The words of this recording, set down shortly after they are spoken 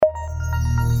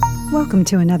Welcome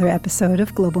to another episode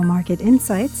of Global Market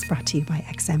Insights, brought to you by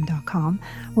XM.com,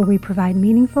 where we provide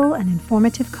meaningful and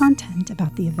informative content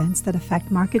about the events that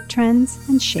affect market trends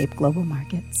and shape global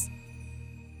markets.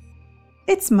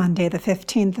 It's Monday, the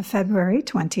 15th of February,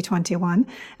 2021,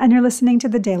 and you're listening to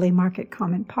the Daily Market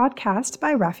Comment podcast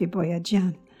by Rafi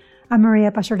Boyadjian. I'm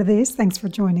Maria Pachardis. Thanks for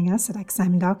joining us at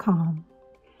XM.com.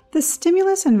 The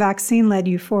stimulus and vaccine-led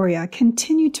euphoria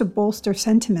continued to bolster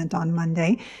sentiment on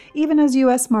Monday, even as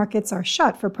U.S. markets are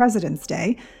shut for President's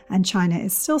Day, and China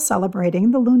is still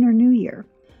celebrating the Lunar New Year.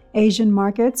 Asian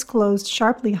markets closed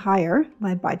sharply higher,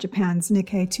 led by Japan's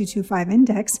Nikkei 225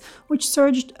 index, which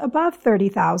surged above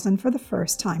 30,000 for the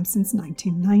first time since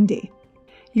 1990.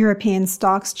 European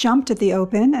stocks jumped at the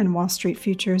open, and Wall Street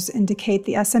futures indicate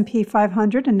the S&P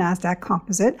 500 and Nasdaq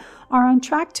Composite are on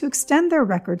track to extend their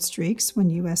record streaks when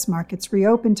U.S. markets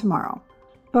reopen tomorrow.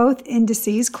 Both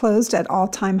indices closed at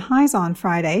all-time highs on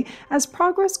Friday as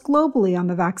progress globally on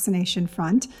the vaccination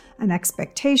front and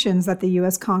expectations that the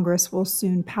U.S. Congress will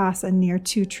soon pass a near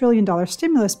 $2 trillion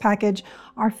stimulus package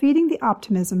are feeding the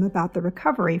optimism about the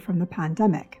recovery from the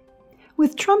pandemic.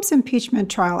 With Trump's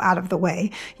impeachment trial out of the way,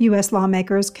 U.S.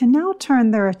 lawmakers can now turn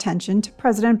their attention to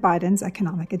President Biden's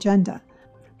economic agenda.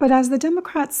 But as the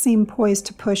Democrats seem poised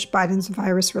to push Biden's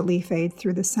virus relief aid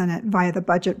through the Senate via the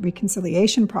budget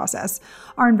reconciliation process,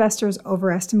 are investors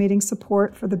overestimating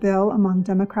support for the bill among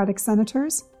Democratic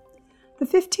senators? The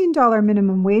 $15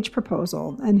 minimum wage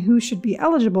proposal and who should be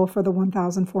eligible for the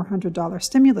 $1,400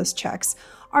 stimulus checks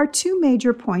are two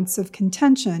major points of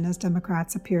contention as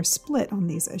Democrats appear split on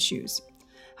these issues.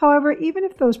 However, even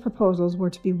if those proposals were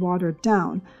to be watered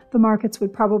down, the markets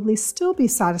would probably still be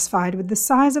satisfied with the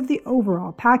size of the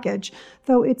overall package,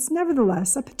 though it's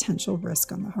nevertheless a potential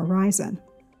risk on the horizon.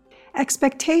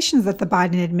 Expectations that the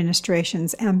Biden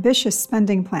administration's ambitious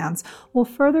spending plans will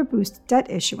further boost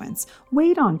debt issuance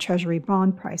weighed on Treasury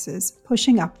bond prices,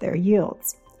 pushing up their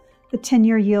yields. The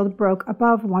 10-year yield broke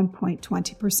above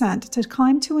 1.20% to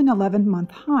climb to an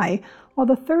 11-month high, while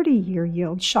the 30-year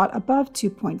yield shot above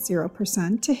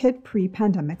 2.0% to hit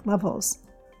pre-pandemic levels.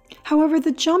 However,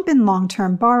 the jump in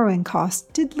long-term borrowing costs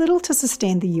did little to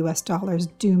sustain the U.S. dollar's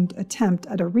doomed attempt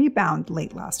at a rebound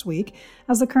late last week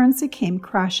as the currency came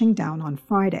crashing down on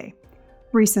Friday.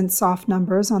 Recent soft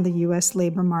numbers on the U.S.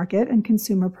 labor market and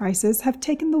consumer prices have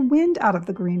taken the wind out of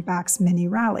the greenback's mini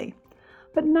rally.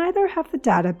 But neither have the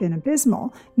data been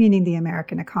abysmal, meaning the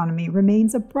American economy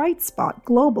remains a bright spot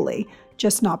globally,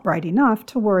 just not bright enough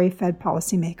to worry Fed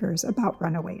policymakers about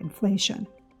runaway inflation.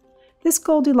 This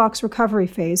Goldilocks recovery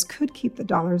phase could keep the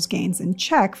dollar's gains in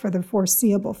check for the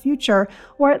foreseeable future,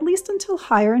 or at least until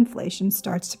higher inflation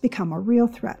starts to become a real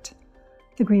threat.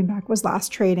 The greenback was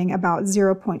last trading about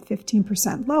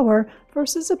 0.15% lower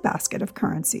versus a basket of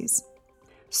currencies.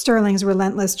 Sterling's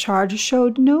relentless charge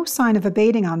showed no sign of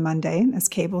abating on Monday as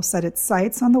cable set its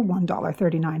sights on the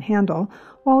 $1.39 handle,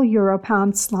 while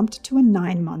Euro-Pound slumped to a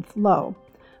 9-month low.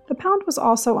 The pound was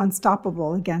also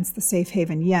unstoppable against the safe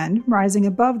haven yen, rising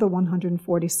above the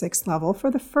 146 level for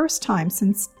the first time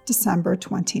since December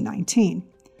 2019.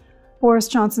 Boris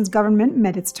Johnson's government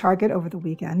met its target over the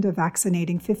weekend of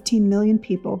vaccinating 15 million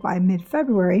people by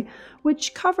mid-February,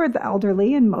 which covered the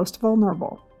elderly and most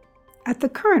vulnerable. At the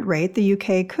current rate, the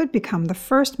UK could become the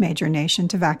first major nation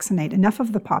to vaccinate enough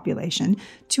of the population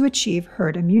to achieve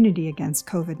herd immunity against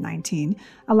COVID-19,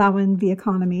 allowing the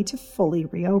economy to fully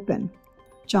reopen.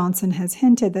 Johnson has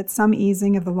hinted that some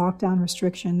easing of the lockdown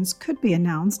restrictions could be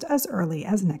announced as early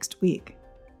as next week.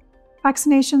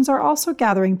 Vaccinations are also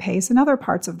gathering pace in other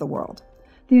parts of the world.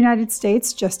 The United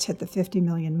States just hit the 50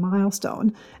 million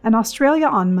milestone, and Australia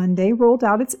on Monday rolled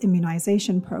out its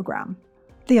immunization program.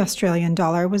 The Australian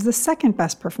dollar was the second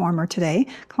best performer today,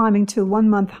 climbing to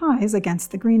 1-month highs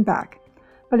against the greenback.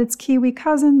 But its Kiwi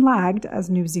cousin lagged as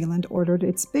New Zealand ordered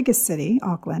its biggest city,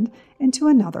 Auckland, into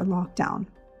another lockdown.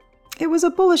 It was a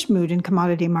bullish mood in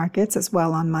commodity markets as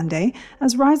well on Monday,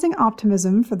 as rising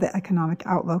optimism for the economic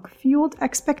outlook fueled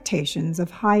expectations of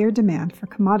higher demand for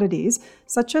commodities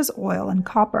such as oil and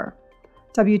copper.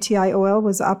 WTI oil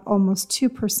was up almost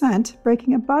 2%,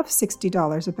 breaking above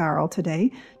 $60 a barrel today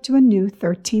to a new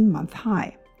 13-month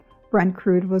high. Brent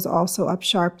crude was also up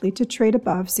sharply to trade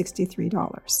above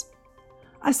 $63.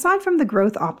 Aside from the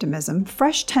growth optimism,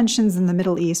 fresh tensions in the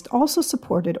Middle East also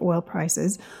supported oil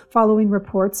prices following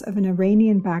reports of an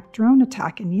Iranian-backed drone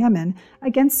attack in Yemen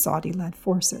against Saudi-led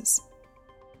forces.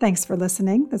 Thanks for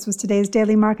listening. This was today's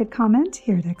Daily Market Comment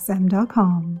here at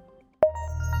XM.com.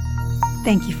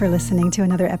 Thank you for listening to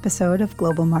another episode of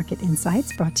Global Market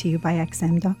Insights brought to you by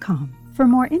XM.com. For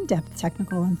more in-depth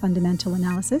technical and fundamental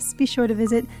analysis, be sure to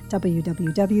visit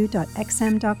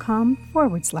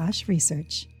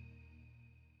www.xm.com/research.